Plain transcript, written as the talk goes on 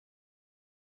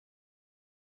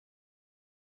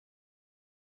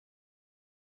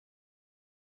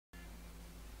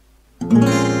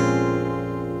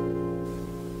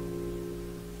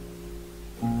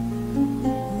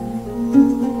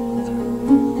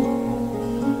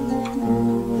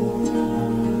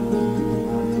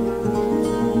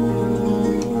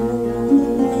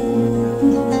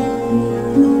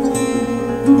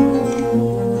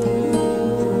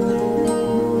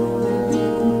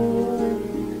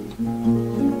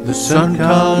The sun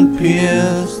can't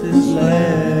pierce this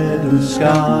leaden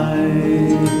sky.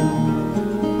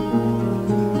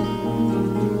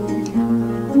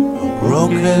 A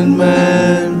broken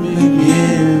man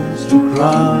begins to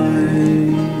cry.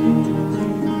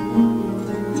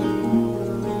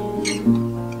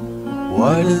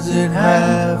 Why does it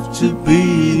have to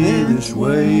be this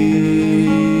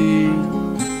way?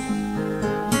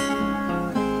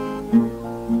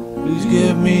 Please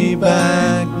give me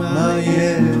back my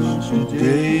yesterday.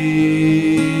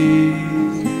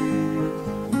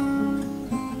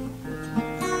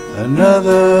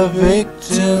 Another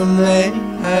victim they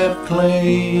have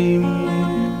claimed,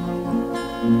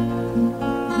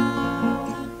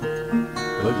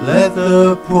 but let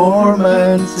the poor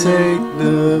man take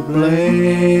the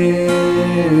blame.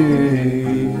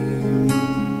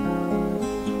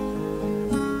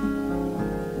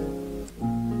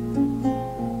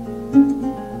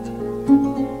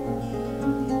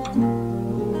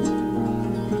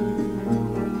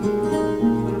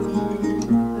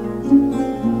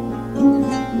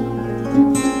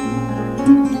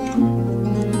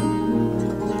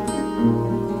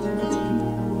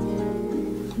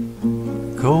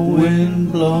 Cold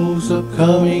wind blows up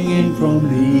coming in from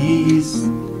the east.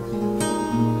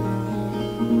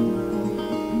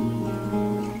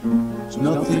 It's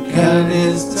not the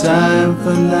kindest time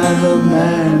for neither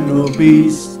man nor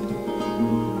beast.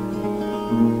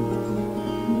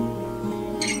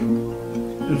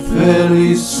 But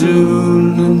fairly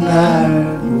soon the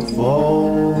night will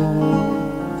fall.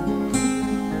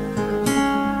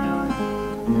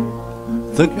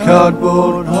 The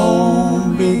cardboard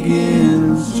home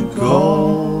begins to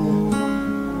call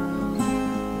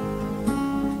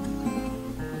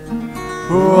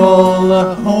for all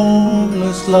the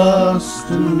homeless, lost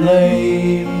and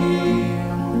lame.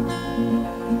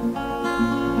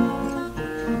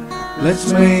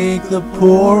 Let's make the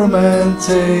poor man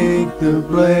take the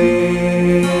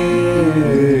blame.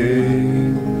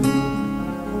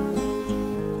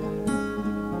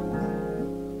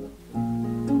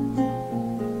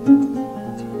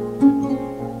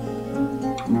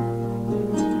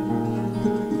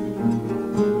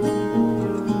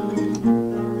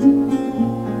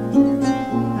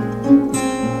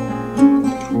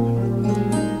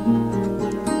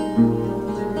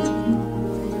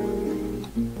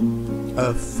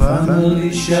 A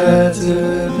family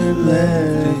shattered and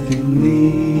left in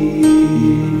need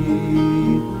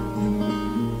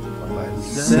by the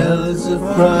zealots of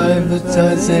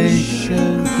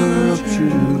privatization,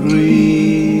 corruption and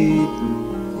greed.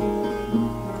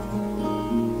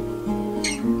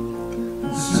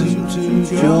 Soon to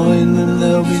join them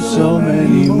there'll be so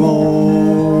many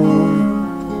more.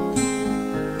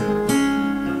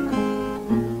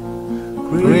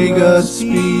 Pray God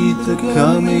speed the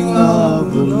coming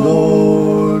of the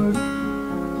Lord.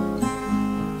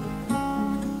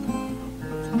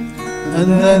 And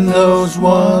then those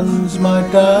ones might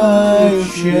die of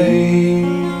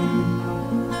shame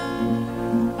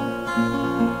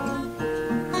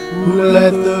who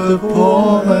let the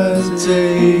poor man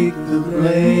take the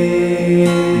blame.